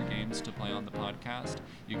topics or games to play on the podcast,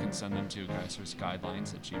 you can send them to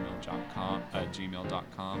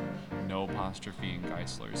geislersguidelines@gmail.com. No apostrophe in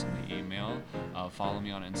Geislers in the email. Follow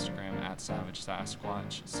me on Instagram at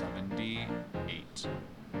SavageSasquatch78.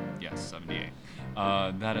 Yes, 78.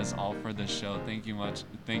 That is all for this show. Thank you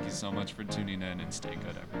so much for tuning in, and stay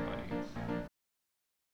good, everybody.